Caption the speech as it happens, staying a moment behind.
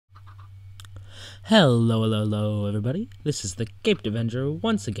Hello, everybody. This is the Caped Avenger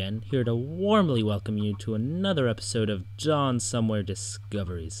once again, here to warmly welcome you to another episode of Dawn Somewhere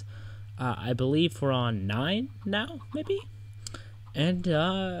Discoveries. I believe we're on 9 now, maybe? And,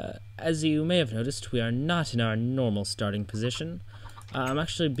 as you may have noticed, we are not in our normal starting position. I'm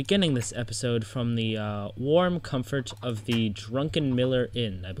actually beginning this episode from the warm comfort of the Drunken Miller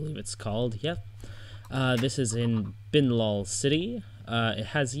Inn, I believe it's called, yep. This is in Bnlol City. It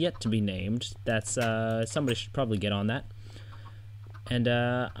has yet to be named. That's, somebody should probably get on that. And,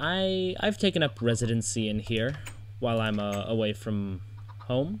 I've taken up residency in here while I'm, away from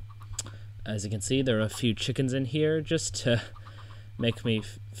home. As you can see, there are a few chickens in here just to make me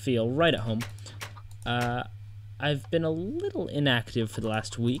feel right at home. I've been a little inactive for the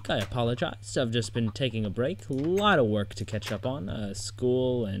last week. I apologize. I've just been taking a break. A lot of work to catch up on.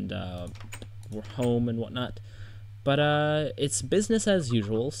 School and, home and whatnot. But, it's business as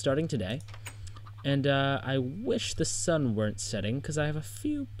usual, starting today. And, I wish the sun weren't setting, because I have a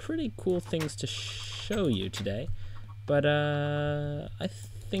few pretty cool things to show you today. But, I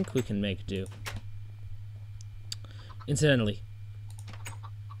think we can make do. Incidentally,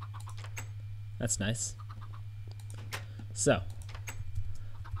 that's nice. So,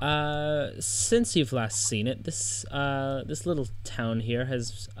 since you've last seen it, this little town here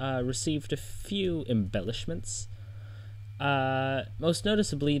has, received a few embellishments. Most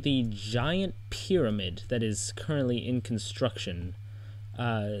noticeably, the giant pyramid that is currently in construction,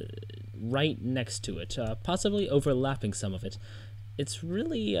 right next to it, possibly overlapping some of it. It's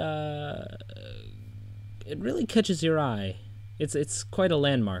really, it really catches your eye. It's quite a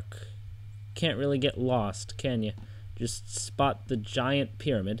landmark. Can't really get lost, can you? Just spot the giant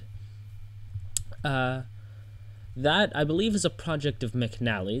pyramid. That, I believe, is a project of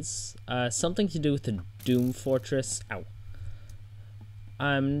McNally's. Something to do with the Doom Fortress. Ow.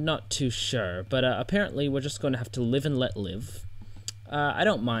 I'm not too sure, but apparently we're just going to have to live and let live. I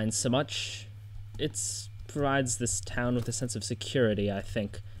don't mind so much. It provides this town with a sense of security, I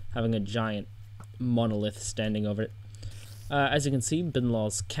think, having a giant monolith standing over it. As you can see,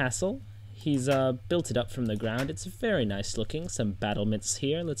 Bnlol's castle. He's built it up from the ground. It's very nice looking. Some battlements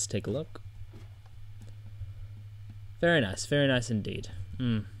here. Let's take a look. Very nice indeed.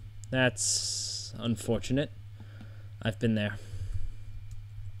 That's unfortunate. I've been there.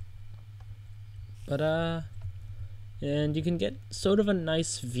 But, and you can get sort of a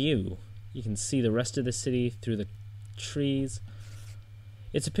nice view. You can see the rest of the city through the trees.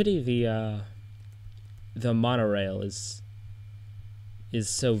 It's a pity the monorail is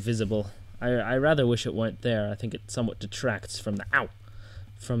so visible. I rather wish it weren't there. I think it somewhat detracts from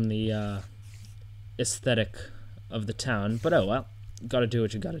the aesthetic of the town. But oh well, gotta do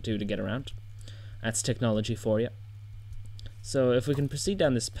what you gotta do to get around. That's technology for you. So if we can proceed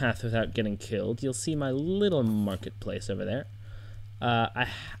down this path without getting killed, you'll see my little marketplace over there.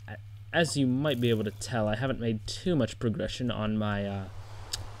 As you might be able to tell, I haven't made too much progression on my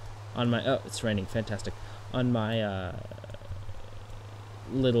oh, it's raining, fantastic. On my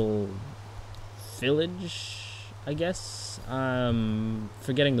little village, I guess.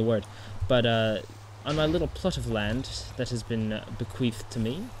 Forgetting the word, but on my little plot of land that has been bequeathed to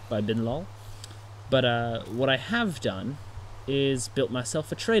me by Bnlol. But what I have done is built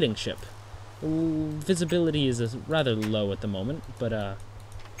myself a trading ship. Visibility is rather low at the moment, but I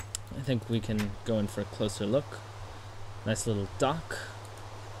think we can go in for a closer look. Nice little dock.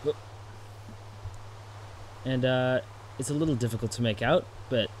 And it's a little difficult to make out,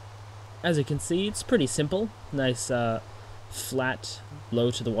 but as you can see, it's pretty simple. Nice flat,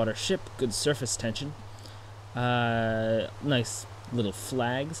 low to the water ship, good surface tension. Nice little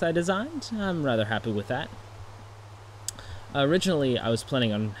flags I designed. I'm rather happy with that. Originally, I was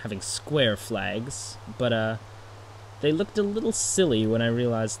planning on having square flags, but they looked a little silly when I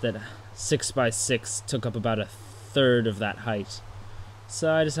realized that 6x6 took up about a third of that height.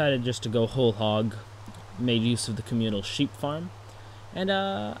 So I decided just to go whole hog, made use of the communal sheep farm, and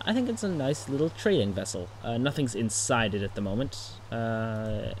I think it's a nice little trading vessel. Nothing's inside it at the moment.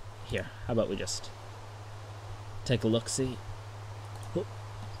 Here, how about we just take a look-see?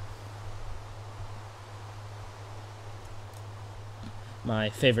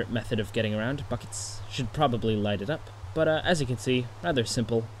 My favorite method of getting around, buckets, should probably light it up. But as you can see, rather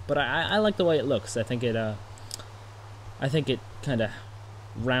simple. But I like the way it looks. I think it kind of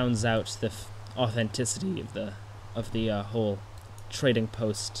rounds out the authenticity of the whole trading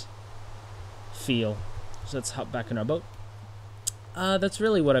post feel. So let's hop back in our boat. That's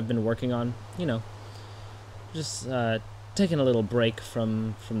really what I've been working on. You know, just taking a little break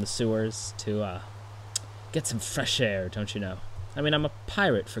from the sewers to get some fresh air, don't you know? I mean, I'm a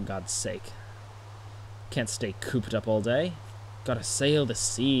pirate, for God's sake. Can't stay cooped up all day. Gotta sail the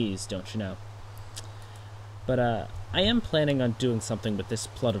seas, don't you know? But, I am planning on doing something with this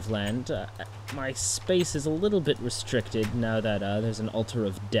plot of land. My space is a little bit restricted now that, there's an altar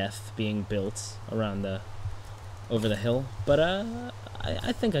of death being built around over the hill. But,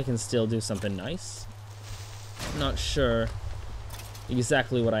 I think I can still do something nice. I'm not sure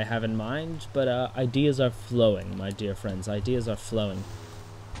exactly what I have in mind, but, ideas are flowing, my dear friends. Ideas are flowing.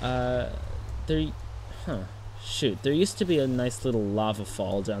 Shoot, there used to be a nice little lava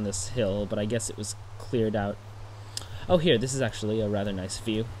fall down this hill, but I guess it was cleared out. Oh, here, this is actually a rather nice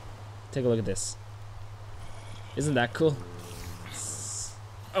view. Take a look at this. Isn't that cool?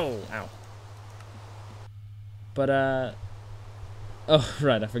 Oh, ow. But, oh,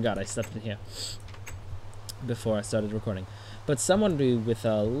 right, I forgot I stepped in here before I started recording. But someone with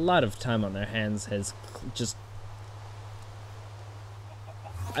a lot of time on their hands has just...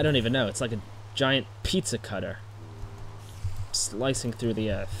 I don't even know, it's like a giant pizza cutter slicing through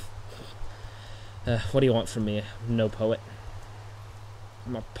the earth. What do you want from me? I'm no poet.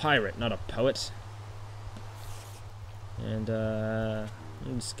 I'm a pirate, not a poet. And,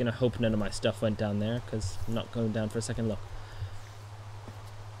 I'm just gonna hope none of my stuff went down there, because I'm not going down for a second look.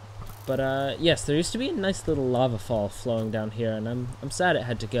 But, yes, there used to be a nice little lava fall flowing down here, and I'm sad it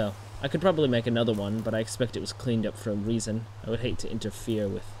had to go. I could probably make another one, but I expect it was cleaned up for a reason. I would hate to interfere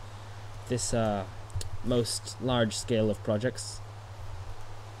with this, most large scale of projects.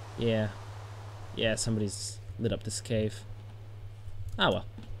 Yeah, somebody's lit up this cave. Ah, well.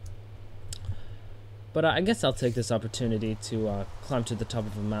 But I guess I'll take this opportunity to climb to the top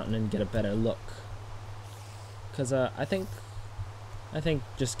of a mountain and get a better look. Because I think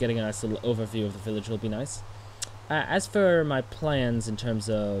just getting a nice little overview of the village will be nice. As for my plans in terms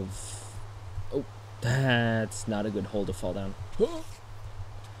of... Oh, that's not a good hole to fall down.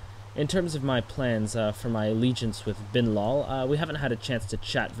 In terms of my plans for my allegiance with Bnlol, we haven't had a chance to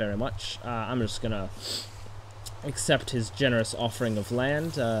chat very much. I'm just gonna accept his generous offering of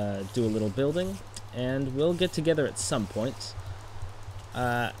land, do a little building, and we'll get together at some point.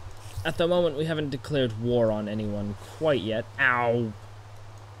 At the moment, we haven't declared war on anyone quite yet. Ow!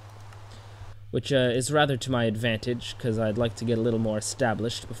 Which is rather to my advantage, because I'd like to get a little more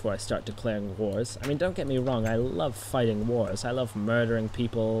established before I start declaring wars. I mean, don't get me wrong, I love fighting wars. I love murdering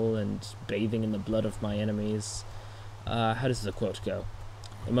people and bathing in the blood of my enemies. How does the quote go?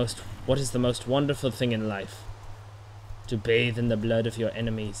 What is the most wonderful thing in life? To bathe in the blood of your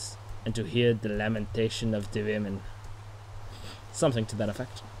enemies, and to hear the lamentation of the women. Something to that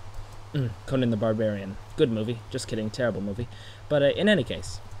effect. Conan the Barbarian. Good movie. Just kidding, terrible movie. But in any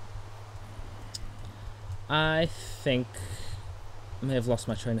case... I think... I may have lost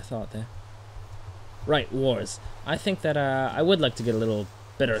my train of thought there. Right, wars. I think that I would like to get a little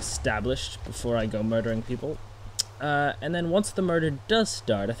better established before I go murdering people. And then once the murder does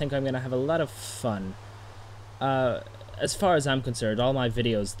start, I think I'm going to have a lot of fun. As far as I'm concerned, all my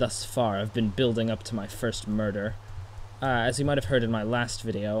videos thus far have been building up to my first murder. As you might have heard in my last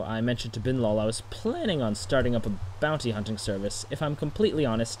video, I mentioned to Bnlol I was planning on starting up a bounty hunting service. If I'm completely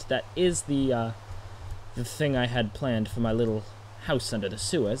honest, that is the thing I had planned for my little house under the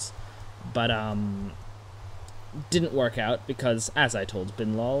sewers, but didn't work out because, as I told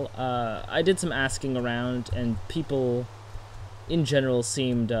Bnlol, I did some asking around and people in general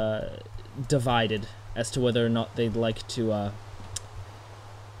seemed divided as to whether or not they'd like to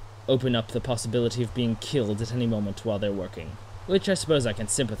open up the possibility of being killed at any moment while they're working, which I suppose I can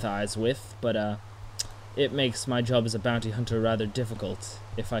sympathize with, but it makes my job as a bounty hunter rather difficult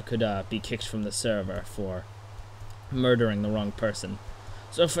if I could be kicked from the server for murdering the wrong person.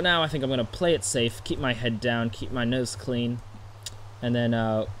 So for now, I think I'm going to play it safe, keep my head down, keep my nose clean, and then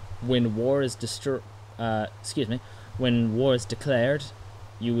when war is when war is declared,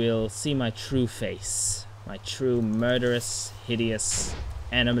 you will see my true face, my true murderous, hideous,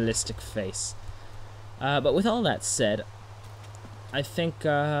 animalistic face. But with all that said, I think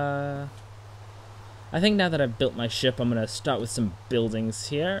now that I've built my ship, I'm going to start with some buildings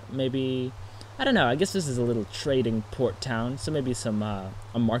here. Maybe, I don't know, I guess this is a little trading port town, so maybe some, a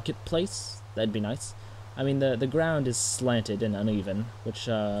marketplace. That'd be nice. I mean, the ground is slanted and uneven, which,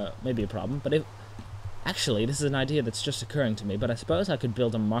 may be a problem, but actually, this is an idea that's just occurring to me, but I suppose I could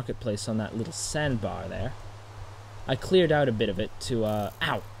build a marketplace on that little sandbar there. I cleared out a bit of it to,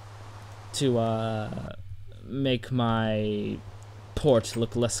 make my port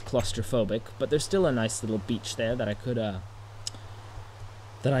look less claustrophobic, but there's still a nice little beach there that I could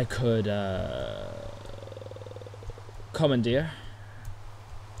commandeer.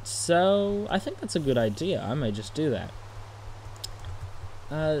 So I think that's a good idea. I may just do that.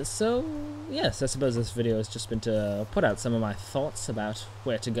 So, yes, I suppose this video has just been to put out some of my thoughts about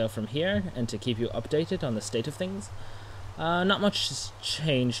where to go from here and to keep you updated on the state of things. Not much has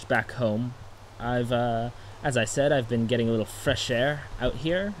changed back home. As I said, I've been getting a little fresh air out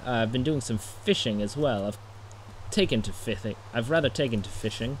here. I've been doing some fishing as well. I've rather taken to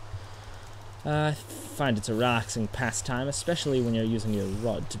fishing. I find it's a relaxing pastime, especially when you're using your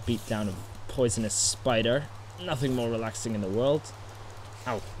rod to beat down a poisonous spider. Nothing more relaxing in the world.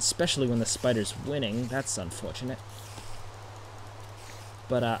 Ow, especially when the spider's winning. That's unfortunate.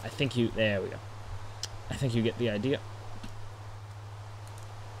 But I think there we go. I think you get the idea.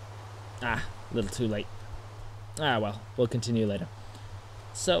 Ah, a little too late. Ah, well, we'll continue later.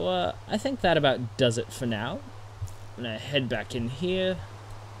 So, I think that about does it for now. I'm gonna head back in here.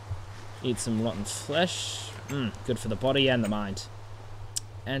 Eat some rotten flesh. Good for the body and the mind.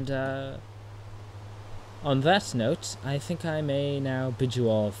 And, on that note, I think I may now bid you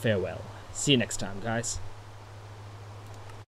all farewell. See you next time, guys.